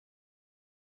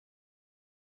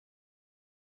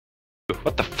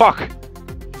What the fuck?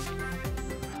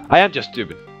 I am just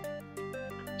stupid.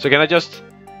 So can I just...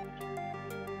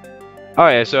 Oh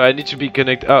yeah, so I need to be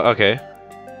connected. Oh, okay.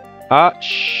 Ah,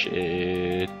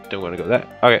 shit. Don't want to go that.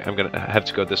 Okay, I'm gonna have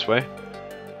to go this way.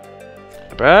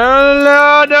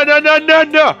 No, no, no, no, no,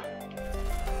 no!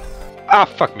 Ah,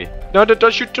 fuck me. No, no,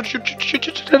 don't shoot, don't shoot, shoot, shoot,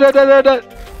 shoot, no, no, no, no.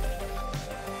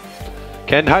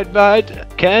 Can't hide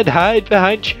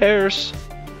behind chairs.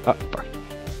 Ah, fuck.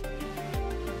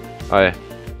 Oh yeah.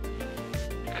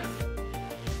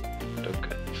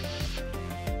 Okay.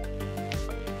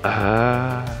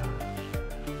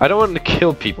 I don't want to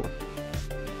kill people.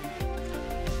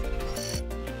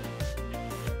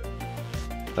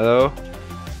 Hello?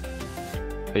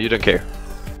 Oh, you don't care.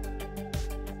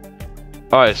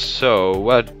 Alright, so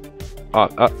what?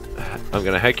 I'm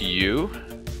gonna hack you.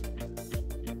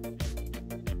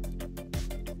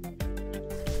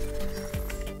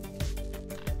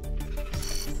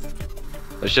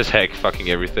 Let's just hack fucking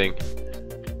everything.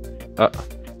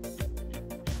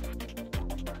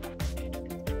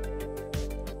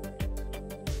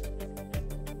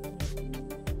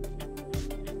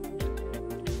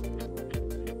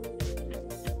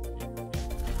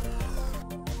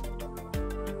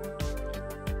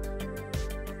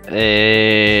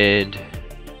 And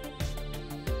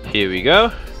here we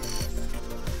go.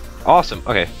 Awesome.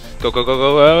 Okay. Go, go, go,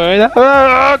 go,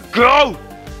 go, go!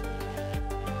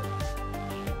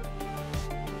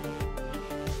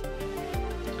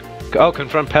 Go,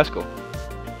 confront Pascal.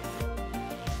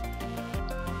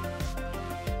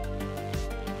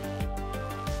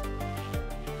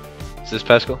 Is this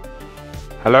Pascal?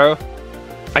 Hello?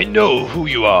 I know who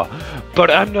you are, but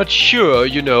I'm not sure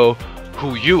you know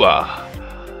who you are.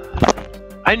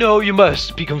 I know you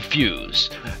must be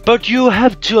confused, but you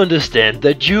have to understand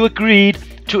that you agreed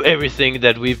to everything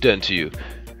that we've done to you.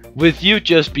 With you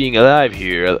just being alive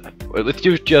here,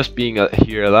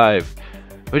 here alive,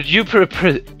 what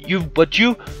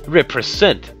you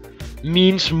represent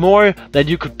means more than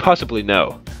you could possibly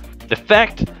know. The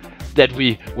fact that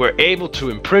we were able to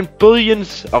imprint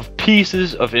billions of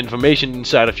pieces of information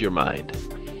inside of your mind.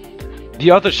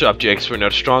 The other subjects were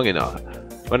not strong enough.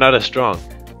 Were not as strong.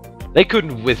 They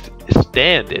couldn't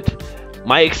withstand it.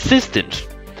 My existence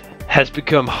has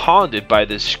become haunted by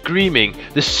the screaming,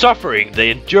 the suffering they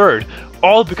endured,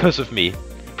 all because of me.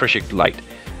 Project Light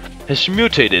has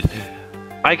mutated.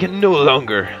 I can no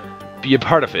longer be a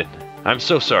part of it. I'm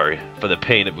so sorry for the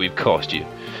pain that we've caused you.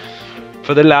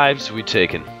 For the lives we've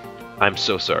taken. I'm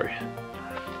so sorry.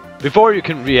 Before you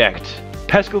can react,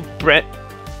 Pascal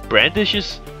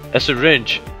brandishes a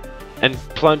syringe and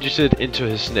plunges it into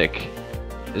his neck.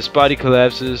 His body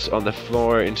collapses on the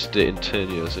floor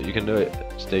instantaneously. You can do it.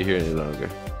 Stay here any longer.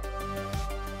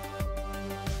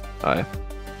 Alright.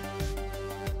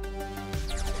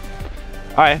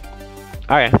 Alright.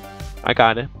 Alright. I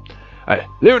got it.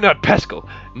 Leonard Pascal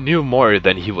knew more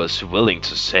than he was willing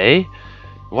to say.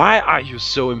 Why are you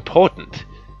so important?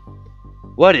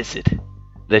 What is it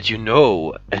that you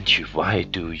know, and why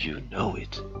do you know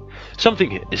it?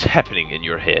 Something is happening in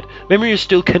your head. Memories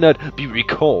still cannot be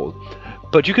recalled,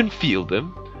 but you can feel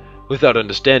them without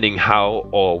understanding how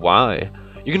or why.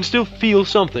 You can still feel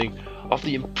something of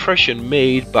the impression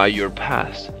made by your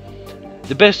past.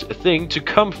 The best thing to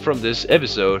come from this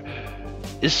episode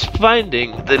is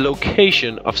finding the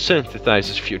location of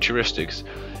Synthesizer's futuristics.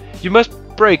 You must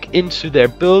break into their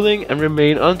building and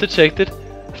remain undetected.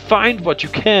 Find what you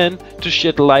can to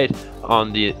shed light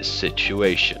on the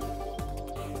situation.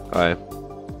 Alright.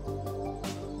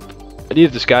 I need a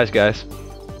disguise, guys.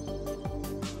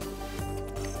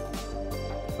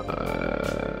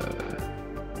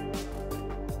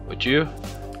 Would you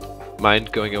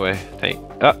mind going away?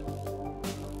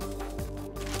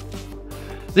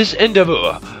 This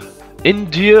endeavor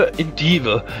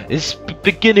is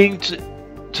beginning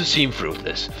to seem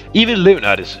fruitless. Even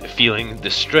Leonard is feeling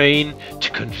the strain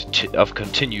of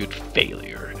continued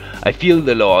failure. I feel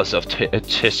the loss of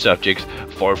test subjects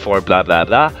 44 blah blah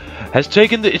blah has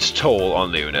taken its toll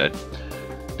on Leonard.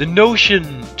 The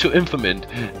notion to implement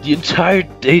the entire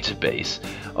database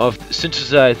of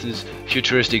synthesizes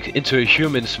futuristic into a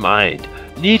human's mind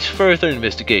needs further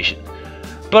investigation.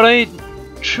 But I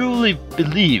truly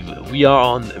believe we are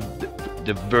on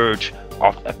the verge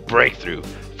of a breakthrough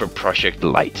for Project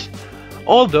Light.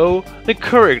 Although the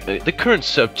current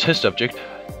test subject,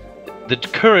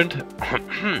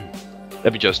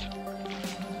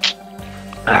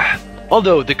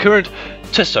 although the current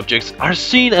test subjects are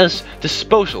seen as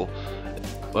disposable,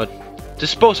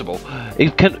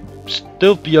 it can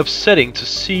still be upsetting to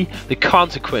see the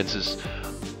consequences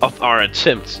of our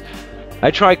attempts.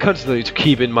 I try constantly to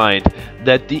keep in mind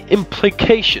that the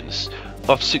implications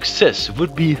of success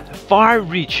would be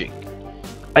far-reaching.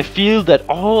 I feel that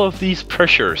all of these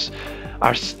pressures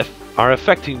are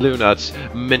affecting Leonard's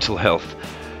mental health.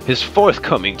 His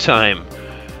forthcoming time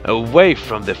away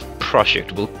from the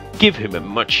project will give him a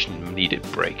much-needed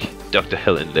break. Dr.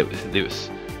 Helen Lewis.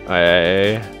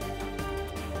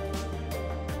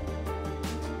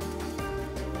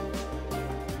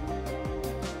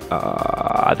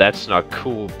 That's not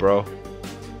cool, bro.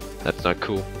 That's not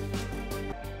cool.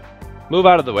 Move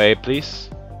out of the way, please.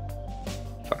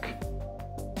 Fuck.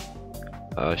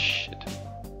 Oh, shit.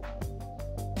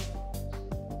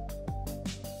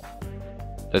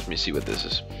 Let me see what this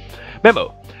is.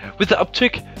 Memo. With the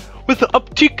uptick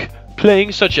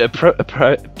playing such a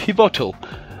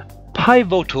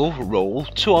pivotal role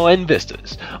to our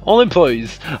investors, all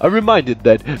employees are reminded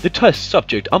that the test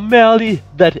subjects are merely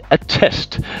a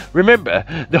test. Remember,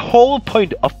 the whole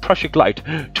point of Project Light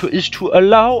is to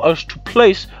allow us to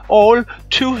place all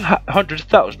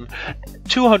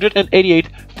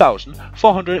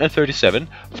 288,437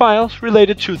 files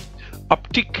related to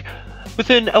Optic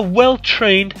within a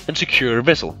well-trained and secure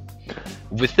vessel.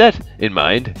 With that in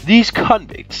mind, these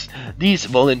convicts, these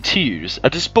volunteers, are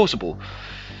disposable.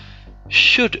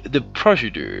 Should the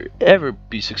procedure ever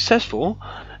be successful,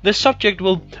 the subject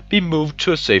will be moved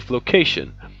to a safe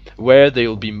location, where they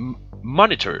will be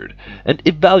monitored and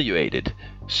evaluated,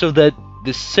 so that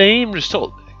the same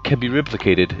result can be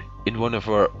replicated in one of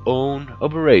our own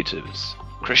operatives.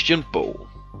 Christian Bowl.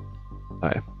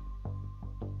 Alright.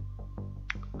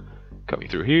 Coming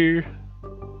through here.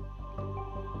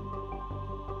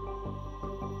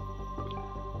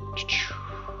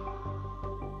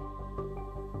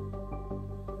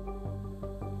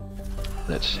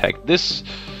 Let's hack this.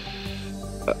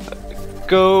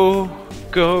 Go.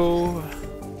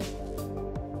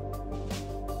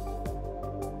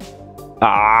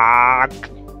 Ah!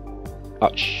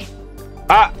 Ouch.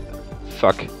 Ah!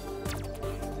 Fuck.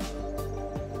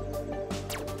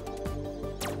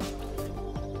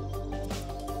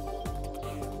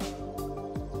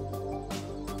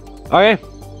 Okay.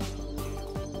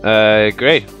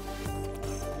 Great.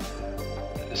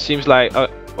 Seems like.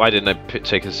 Why didn't I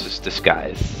take this as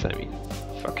disguise? I mean,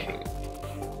 fucking.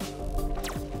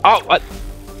 Oh, what?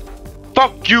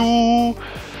 Fuck you!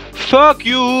 Fuck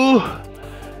you!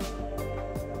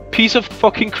 Piece of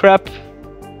fucking crap.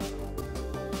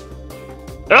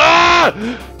 Ah!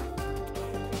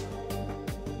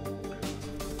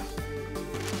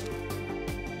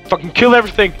 Fucking kill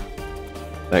everything!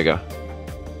 There you go.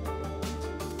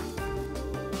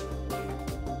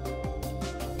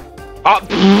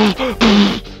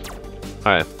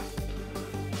 Alright.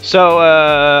 So,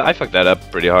 I fucked that up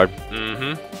pretty hard.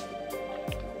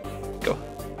 Go.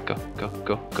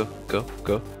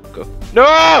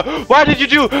 No! Why did you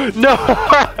do? No!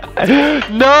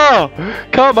 No!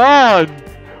 Come on!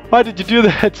 Why did you do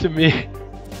that to me?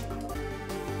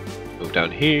 Move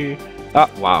down here. Ah,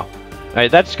 wow.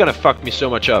 Alright, that's gonna fuck me so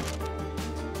much up.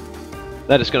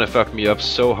 That is gonna fuck me up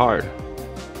so hard.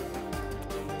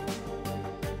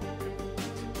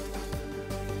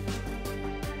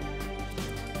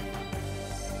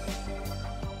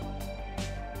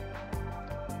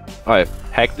 Alright,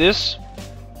 hack this.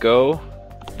 Go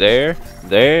there,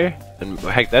 and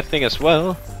hack that thing as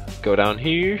well. Go down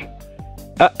here.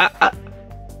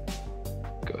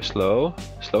 Go slow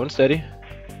and steady.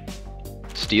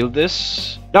 Steal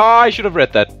this. No, I should have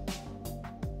read that.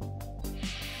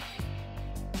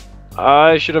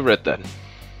 I should have read that.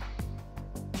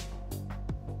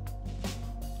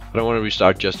 I don't want to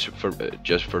restart just for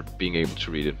being able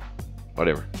to read it.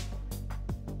 Whatever.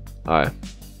 Alright.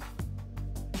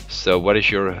 So what is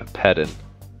your pattern?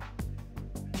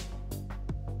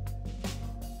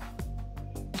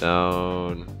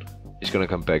 Down. He's gonna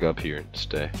come back up here and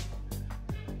stay.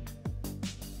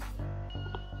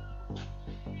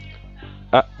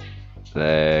 Ah,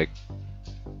 leg.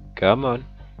 Come on.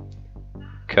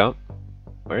 Come.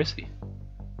 Where is he?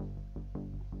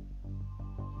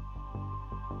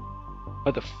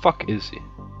 Where the fuck is he?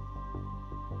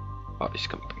 Oh, he's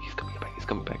coming back. He's coming back. He's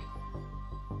coming back.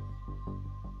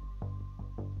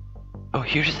 Oh,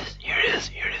 here it is. Here it is.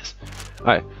 Here it is.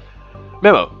 Alright.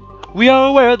 Memo. We are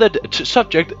aware that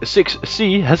subject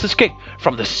 6C has escaped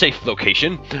from the safe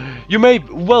location. You may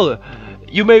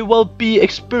well be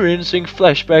experiencing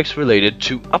flashbacks related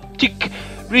to Optic.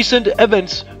 Recent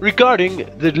events regarding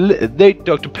the late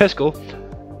Dr. Peskel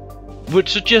would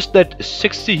suggest that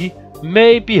 6C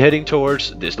may be heading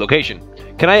towards this location.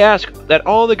 Can I ask that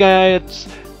all the guards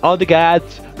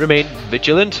remain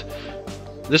vigilant?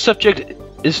 The subject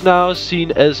is now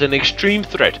seen as an extreme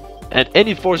threat, and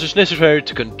any forces necessary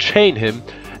to contain him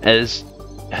as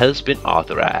has been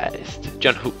authorized.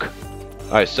 John Hook.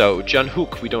 Alright, so John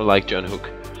Hook, we don't like John Hook.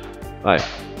 Alright,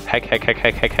 hack.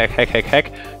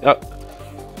 Oh.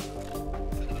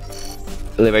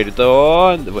 Elevator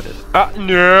door, and what is it? Ah,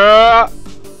 no!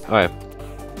 Alright.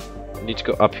 I need to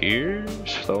go up here,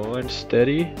 slow and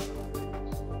steady.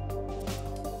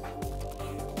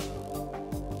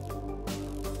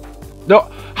 No!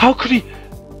 How could he?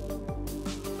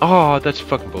 Oh, that's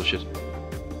fucking bullshit.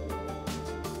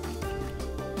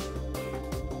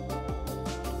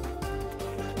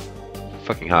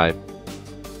 Fucking high.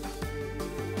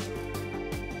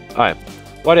 Alright,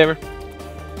 whatever.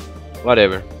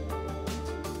 Whatever.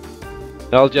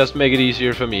 That'll just make it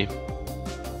easier for me.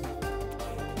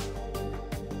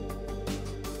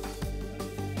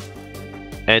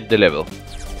 End the level.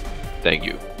 Thank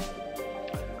you.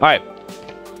 Alright.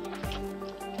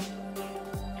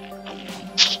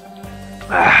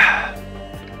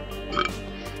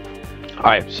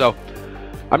 Alright, so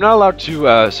I'm not allowed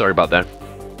to sorry about that.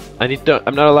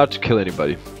 I'm not allowed to kill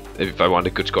anybody if I want a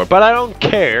good score, but I don't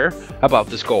care about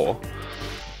the score.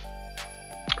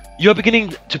 You're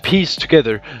beginning to piece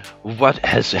together what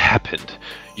has happened.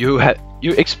 You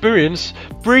experience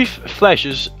brief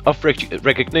flashes of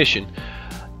recognition,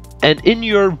 and in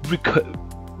your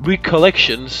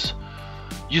recollections,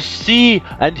 you see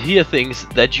and hear things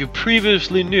that you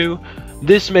previously knew.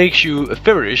 This makes you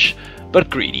feverish but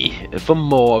greedy for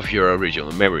more of your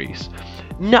original memories.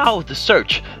 Now the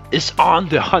search is on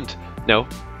the hunt. No,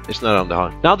 it's not on the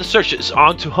hunt. Now the search is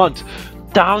on to hunt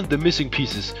down the missing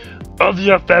pieces of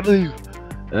your family,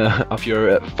 of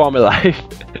your former life.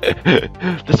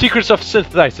 The secrets of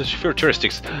synthesized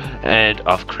futuristics and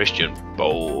of Christian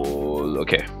Bowl.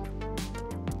 Okay.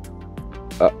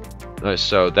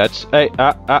 So that's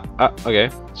okay.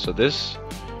 So this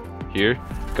here,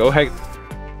 go hack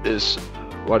is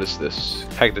what is this?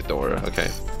 Hack the door.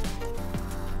 Okay.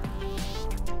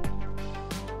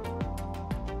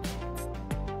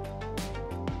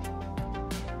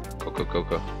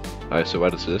 Go. Alright, so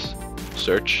what is this?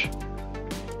 Search.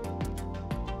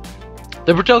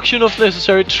 The production of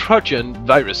necessary Trojan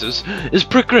viruses is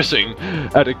progressing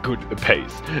at a good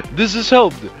pace. This is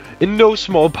helped in no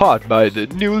small part by the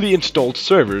newly installed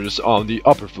servers on the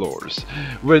upper floors.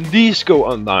 When these go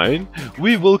online,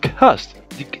 we will cast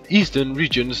the eastern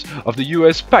regions of the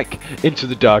US back into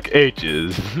the dark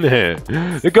ages.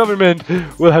 The government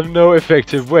will have no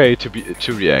effective way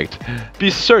to react. Be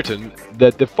certain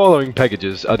that the following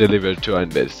packages are delivered to our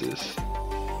investors.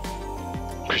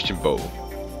 Christian Bow.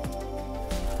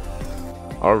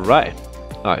 Alright.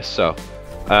 Alright, so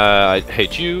I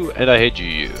hate you and I hate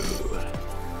you.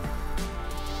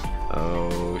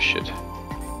 Oh shit.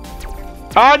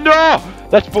 Ah no!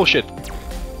 That's bullshit.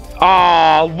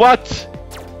 Ah, what?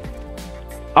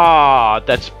 Ah,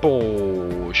 that's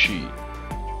bullshit.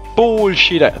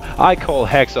 Bullshit. I call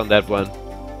hacks on that one.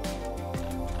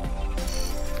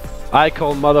 I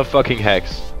call motherfucking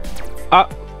hacks. Ah.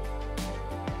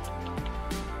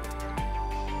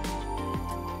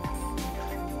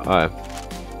 Alright.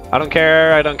 I don't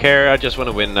care, I just want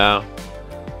to win now.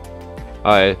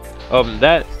 Alright, open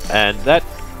that and that.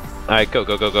 Alright, go.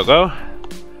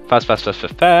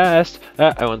 Fast.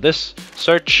 I want this.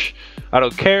 Search. I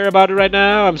don't care about it right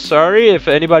now, I'm sorry. If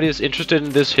anybody is interested in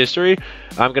this history,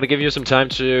 I'm gonna give you some time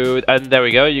to... And there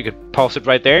we go, you can pause it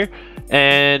right there.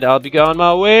 And I'll be on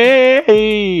my way.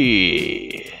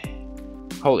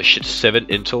 Holy shit, 7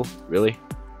 intel, really?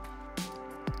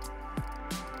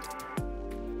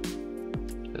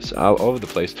 It's all over the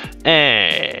place. And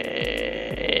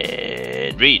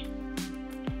read.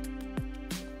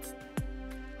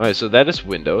 Alright, so that is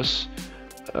Windows.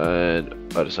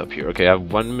 And what is up here? Okay, I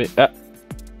have 1 minute.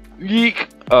 Yeek!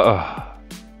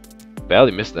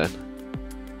 Barely missed that.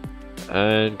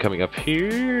 And coming up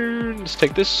here, let's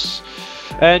take this.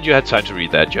 And you had time to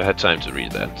read that.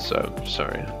 So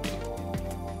sorry.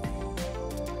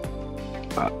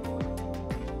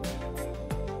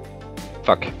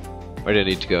 Fuck. Where do I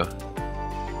need to go?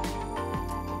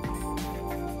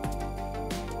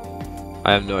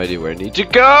 I have no idea where I need to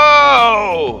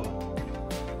go!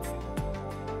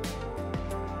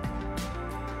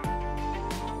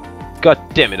 God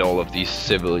damn it, all of these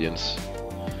civilians.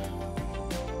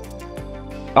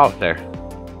 Oh, there.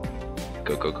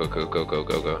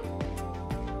 Go.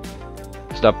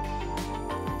 Stop.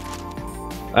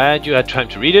 And you had time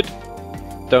to read it.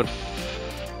 Don't.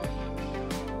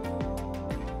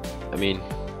 I mean.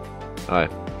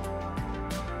 Alright.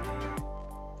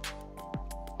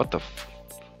 What the f.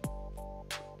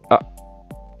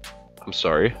 I'm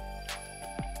sorry.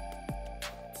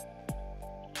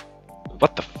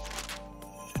 What the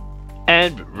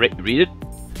and read it.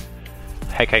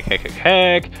 Hack, hack, hack, hack,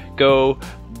 hack. Go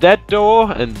that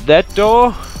door and that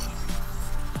door.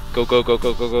 Go, go, go,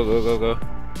 go, go, go, go, go, go.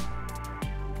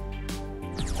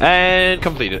 And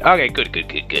completed. Okay, good, good,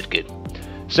 good, good, good.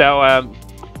 So,